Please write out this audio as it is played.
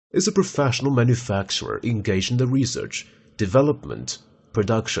is a professional manufacturer engaged in the research, development,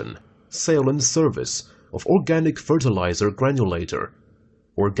 production, sale and service of organic fertilizer granulator,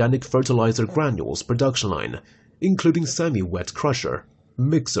 organic fertilizer granules production line, including semi-wet crusher,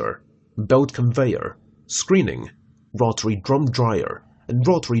 mixer, belt conveyor, screening, rotary drum dryer, and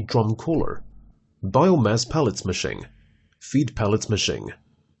rotary drum cooler, biomass pellets machine, feed pellets machine.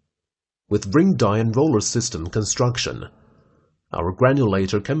 With ring die and roller system construction, our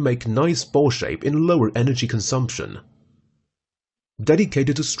granulator can make nice ball shape in lower energy consumption.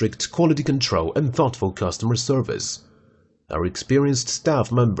 Dedicated to strict quality control and thoughtful customer service, our experienced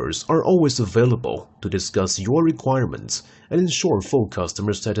staff members are always available to discuss your requirements and ensure full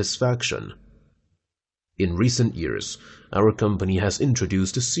customer satisfaction. In recent years, our company has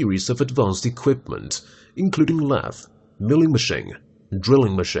introduced a series of advanced equipment, including lathe, milling machine,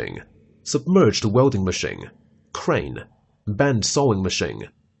 drilling machine, submerged welding machine, crane, band sawing machine.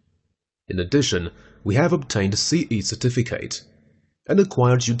 In addition, we have obtained CE certificate and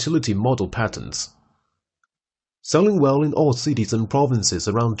acquired utility model patents. Selling well in all cities and provinces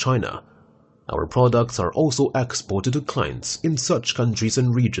around China, our products are also exported to clients in such countries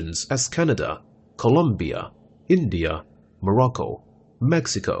and regions as Canada, Colombia, India, Morocco,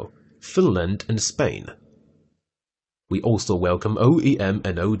 Mexico, Finland, and Spain. We also welcome OEM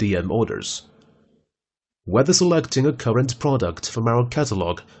and ODM orders. Whether selecting a current product from our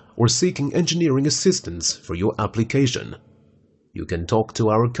catalog or seeking engineering assistance for your application, you can talk to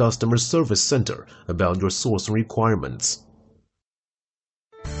our customer service center about your sourcing requirements.